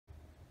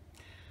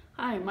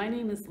Hi, my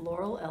name is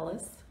Laurel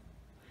Ellis.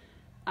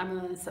 I'm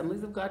an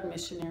Assemblies of God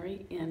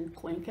missionary in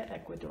Cuenca,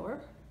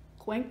 Ecuador.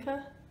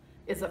 Cuenca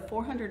is a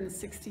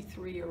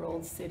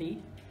 463-year-old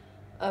city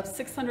of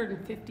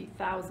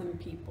 650,000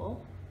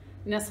 people,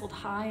 nestled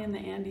high in the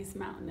Andes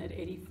Mountain at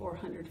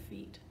 8,400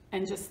 feet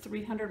and just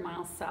 300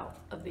 miles south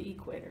of the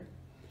equator.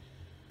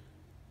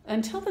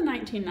 Until the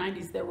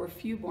 1990s, there were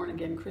few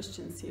born-again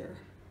Christians here,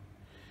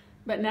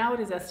 but now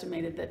it is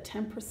estimated that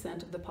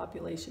 10% of the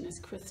population is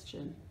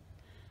Christian.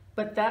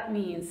 But that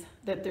means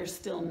that there's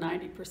still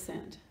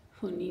 90%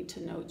 who need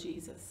to know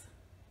Jesus.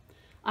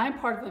 I'm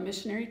part of a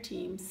missionary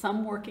team,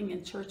 some working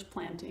in church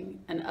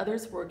planting and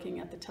others working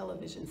at the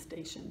television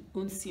station,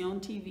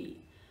 Unción TV,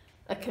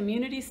 a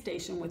community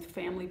station with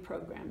family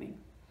programming.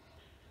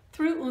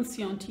 Through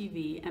Unción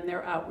TV and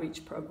their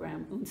outreach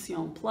program,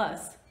 Unción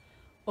Plus,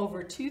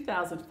 over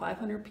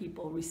 2,500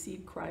 people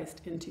received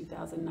Christ in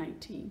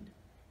 2019.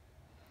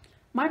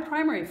 My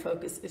primary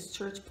focus is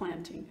church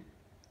planting,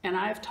 and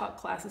I have taught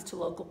classes to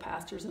local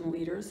pastors and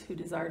leaders who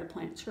desire to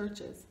plant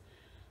churches.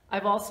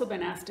 I've also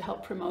been asked to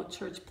help promote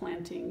church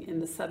planting in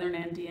the southern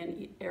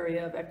Andean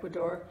area of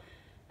Ecuador,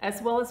 as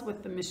well as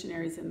with the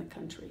missionaries in the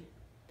country.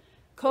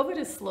 COVID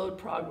has slowed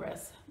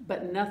progress,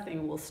 but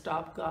nothing will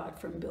stop God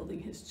from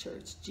building his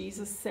church.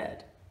 Jesus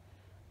said,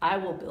 "I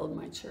will build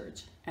my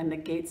church, and the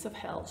gates of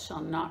hell shall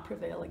not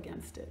prevail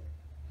against it."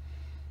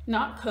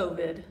 Not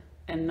COVID,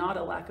 and not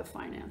a lack of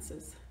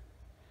finances.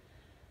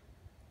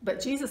 But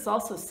Jesus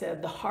also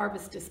said, "The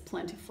harvest is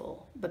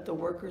plentiful, but the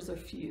workers are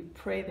few.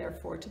 Pray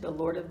therefore to the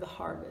Lord of the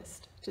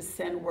harvest to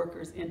send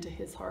workers into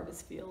his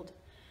harvest field."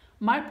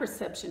 My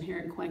perception here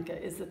in Cuenca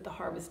is that the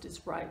harvest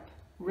is ripe,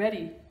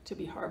 ready to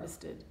be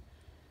harvested.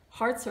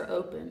 Hearts are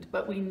opened,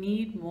 but we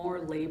need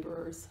more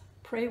laborers.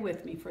 Pray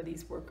with me for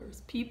these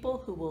workers, people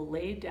who will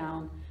lay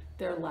down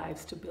their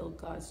lives to build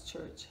God's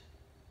church.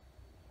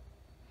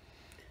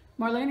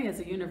 Marlene is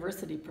a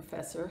university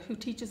professor who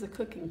teaches a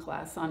cooking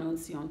class on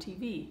Unción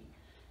TV.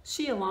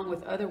 She, along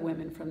with other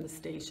women from the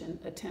station,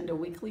 attend a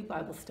weekly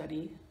Bible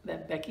study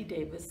that Becky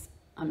Davis,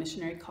 a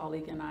missionary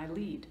colleague, and I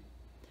lead.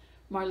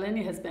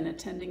 Marlene has been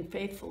attending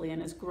faithfully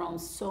and has grown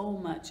so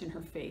much in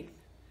her faith.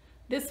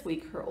 This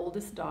week, her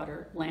oldest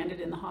daughter landed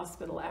in the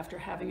hospital after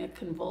having a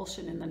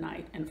convulsion in the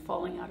night and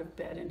falling out of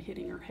bed and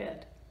hitting her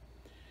head.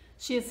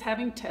 She is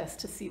having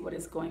tests to see what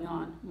is going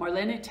on.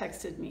 Marlene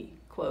texted me,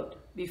 quote,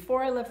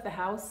 "Before I left the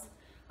house,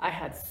 I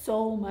had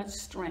so much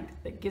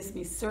strength that gives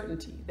me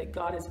certainty that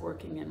God is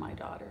working in my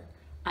daughter.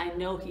 I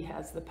know he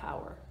has the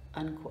power,"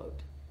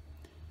 unquote.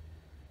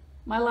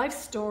 My life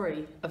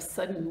story of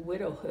sudden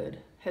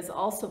widowhood has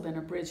also been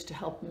a bridge to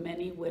help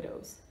many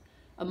widows,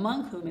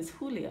 among whom is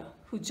Julia,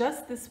 who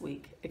just this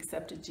week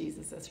accepted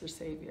Jesus as her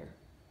Savior.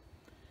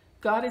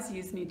 God has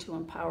used me to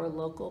empower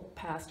local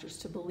pastors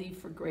to believe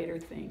for greater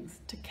things,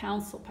 to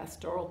counsel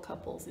pastoral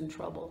couples in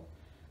trouble.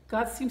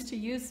 God seems to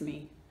use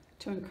me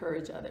to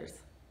encourage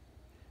others.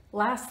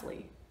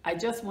 Lastly, I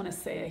just want to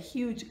say a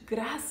huge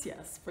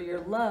gracias for your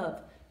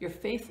love, your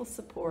faithful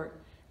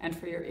support, and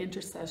for your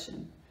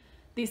intercession.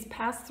 These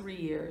past 3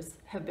 years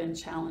have been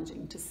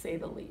challenging, to say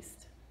the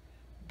least.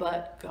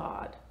 But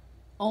God,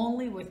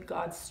 only with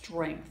God's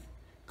strength,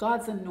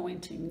 God's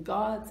anointing,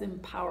 God's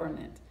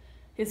empowerment,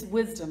 his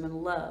wisdom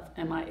and love,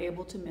 am I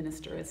able to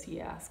minister as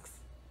he asks.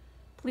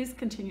 Please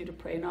continue to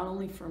pray not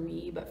only for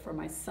me, but for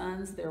my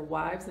sons, their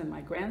wives, and my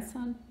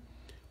grandson.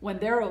 When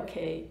they're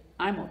okay,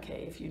 I'm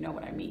okay, if you know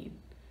what I mean.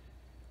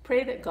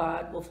 Pray that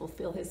God will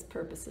fulfill his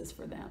purposes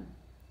for them.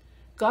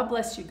 God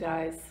bless you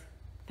guys.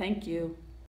 Thank you.